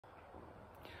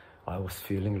I was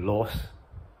feeling lost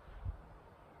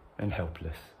and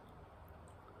helpless.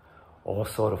 All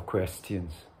sort of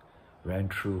questions ran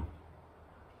through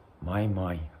my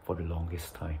mind for the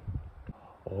longest time.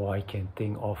 All I can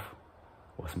think of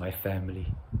was my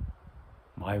family,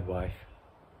 my wife,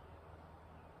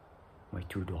 my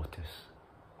 2 daughters.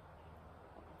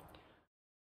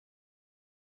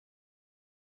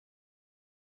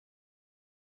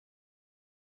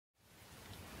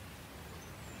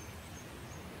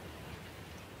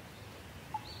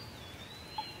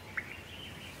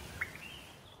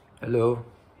 Hello,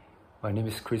 my name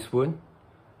is Chris Woon.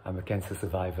 I'm a cancer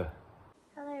survivor.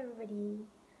 Hello everybody,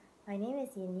 my name is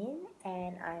Yin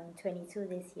and I'm 22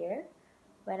 this year.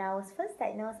 When I was first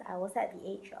diagnosed, I was at the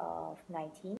age of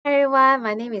 19. Hi everyone,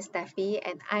 my name is Steffi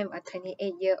and I'm a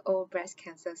 28-year-old breast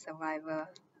cancer survivor.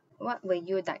 What were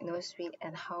you diagnosed with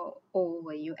and how old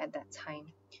were you at that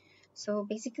time? So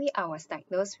basically, I was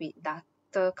diagnosed with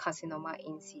ductal carcinoma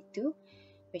in situ,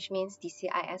 which means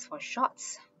DCIS for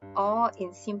shorts, or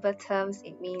in simple terms,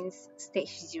 it means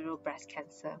stage 0 breast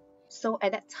cancer. So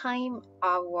at that time,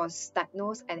 I was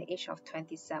diagnosed at the age of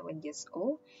 27 years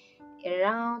old,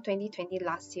 around 2020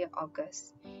 last year,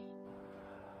 August.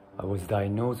 I was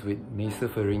diagnosed with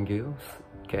nasopharyngeal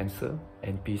cancer,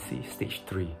 NPC, stage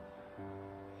 3.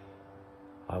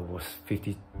 I was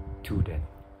 52 then.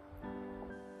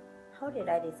 How did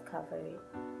I discover it?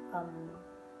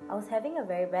 I was having a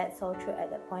very bad sore throat at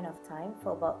that point of time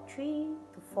for about 3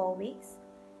 to 4 weeks,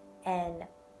 and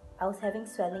I was having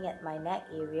swelling at my neck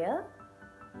area.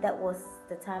 That was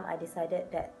the time I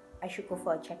decided that I should go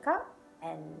for a checkup,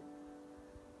 and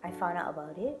I found out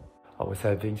about it. I was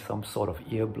having some sort of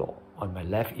ear block on my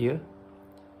left ear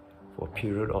for a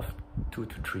period of 2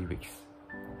 to 3 weeks.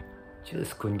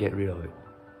 Just couldn't get rid of it.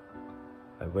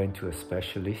 I went to a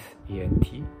specialist,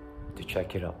 ENT, to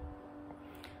check it out.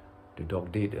 The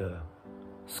doc did a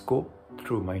scope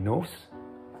through my nose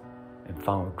and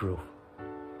found a growth.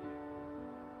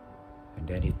 And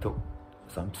then he took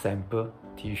some sample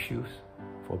tissues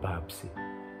for biopsy.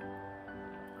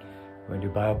 When the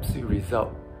biopsy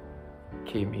result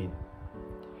came in,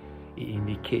 it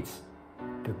indicates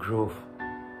the growth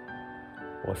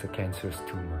was a cancerous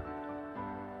tumor.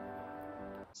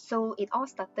 So it all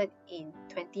started in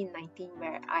 2019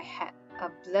 where I had a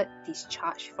blood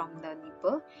discharge from the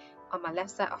nipple on my left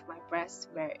side of my breast,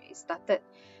 where it started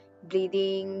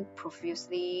bleeding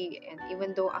profusely, and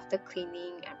even though after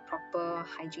cleaning and proper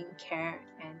hygiene care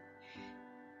and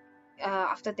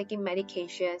after taking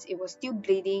medications, it was still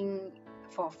bleeding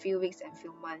for a few weeks and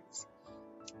few months.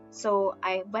 So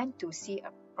I went to see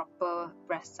a proper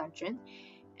breast surgeon,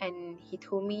 and he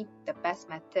told me the best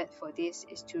method for this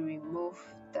is to remove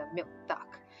the milk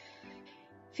duct.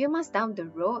 Few months down the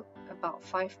road, about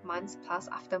 5 months plus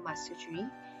after my surgery,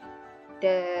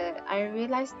 I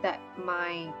realized that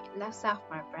my left side of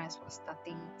my breast was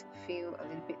starting to feel a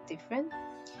little bit different.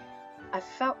 I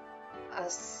felt a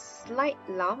slight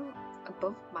lump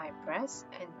above my breast,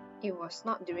 and it was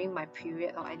not during my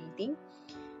period or anything.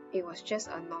 It was just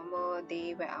a normal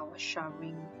day where I was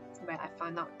showering, where I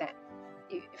found out that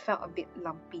it felt a bit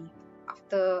lumpy.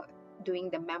 After doing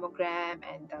the mammogram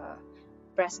and the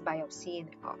breast biopsy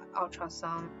and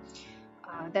ultrasound,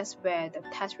 that's where the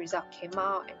test result came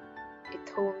out, and it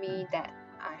told me that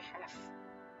I have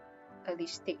early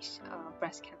stage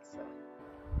breast cancer.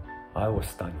 I was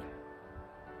stunned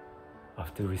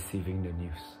after receiving the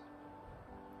news.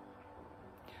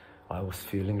 I was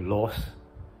feeling lost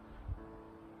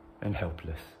and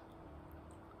helpless.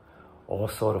 All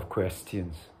sort of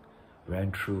questions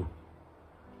ran through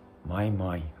my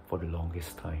mind for the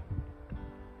longest time.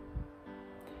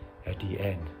 At the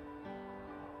end,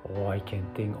 all I can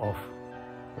think of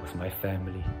was my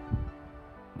family,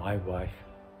 my wife,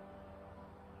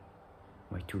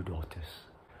 my 2 daughters.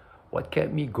 What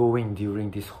kept me going during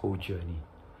this whole journey?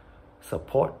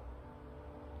 Support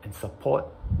and support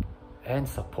and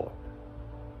support.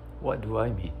 What do I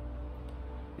mean?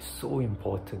 It's so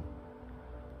important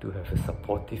to have a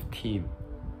supportive team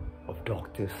of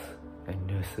doctors and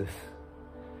nurses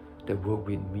that work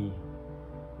with me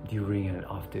during and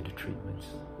after the treatments.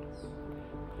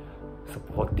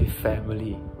 Supportive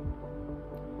family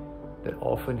that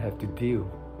often have to deal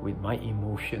with my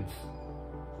emotions,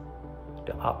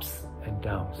 the ups and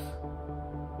downs.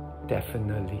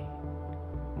 Definitely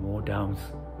more downs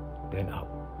than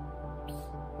ups.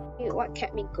 What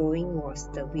kept me going was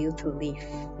the will to live.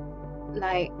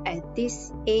 Like at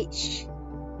this age,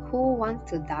 who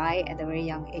wants to die at a very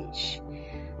young age?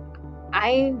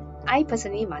 I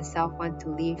personally myself want to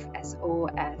live as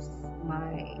old as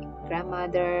my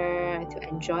grandmother, to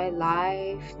enjoy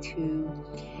life, to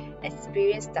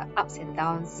experience the ups and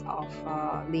downs of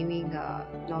living a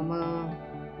normal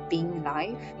being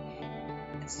life.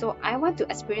 So I want to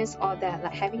experience all that,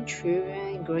 like having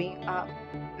children, growing up,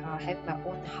 having my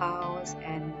own house,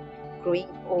 and growing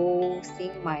old,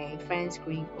 seeing my friends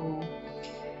growing old.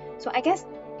 So I guess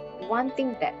one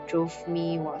thing that drove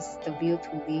me was the will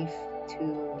to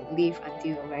live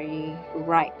until a very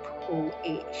ripe old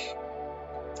age.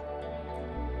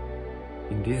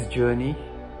 In this journey,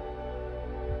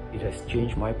 it has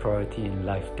changed my priority in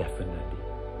life definitely.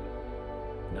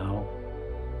 Now,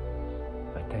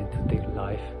 I tend to take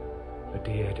life a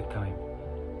day at a time.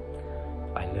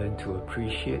 I learn to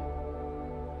appreciate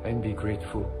and be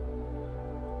grateful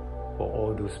for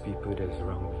all those people that's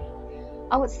around me.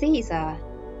 I would say it's an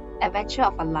adventure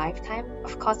of a lifetime.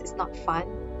 Of course, it's not fun.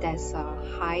 There's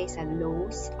highs and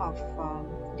lows of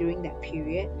during that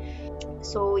period.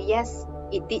 So yes,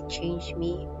 it did change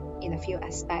me in a few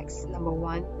aspects. Number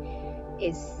one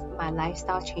is my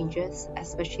lifestyle changes,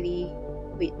 especially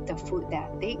with the food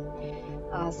that I take.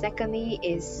 Secondly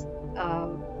is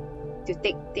to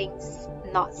take things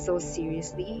not so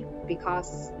seriously,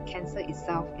 because cancer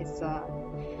itself is a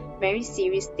very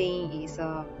serious thing. It's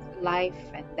a life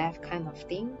and death kind of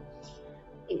thing.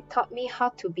 It taught me how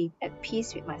to be at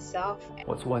peace with myself.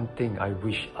 What's one thing I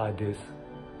wish others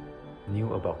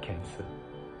knew about cancer?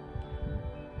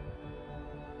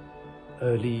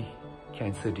 Early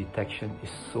cancer detection is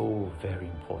so very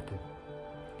important,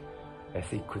 as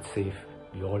it could save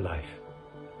your life.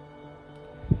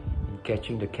 In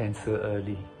catching the cancer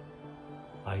early,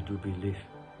 I do believe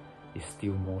is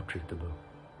still more treatable.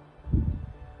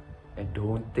 And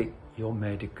don't take your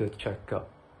medical checkup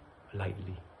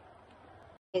lightly.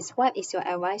 What is your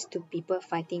advice to people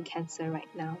fighting cancer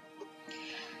right now?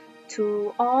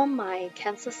 To all my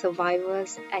cancer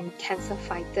survivors and cancer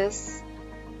fighters,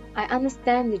 I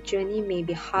understand the journey may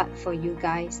be hard for you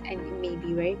guys, and it may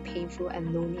be very painful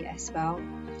and lonely as well.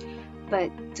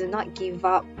 But do not give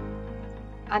up.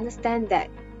 Understand that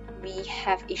we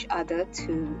have each other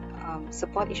to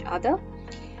support each other.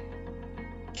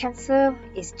 Cancer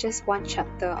is just one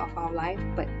chapter of our life,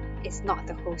 but it's not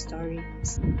the whole story.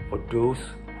 For those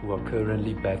who are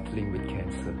currently battling with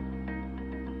cancer,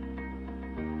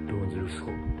 don't lose hope.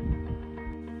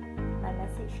 My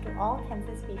message to all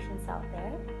cancer patients out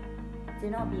there: do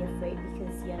not be afraid,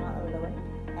 because you're not alone,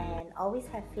 and always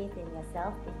have faith in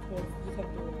yourself, because you can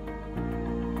do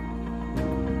it.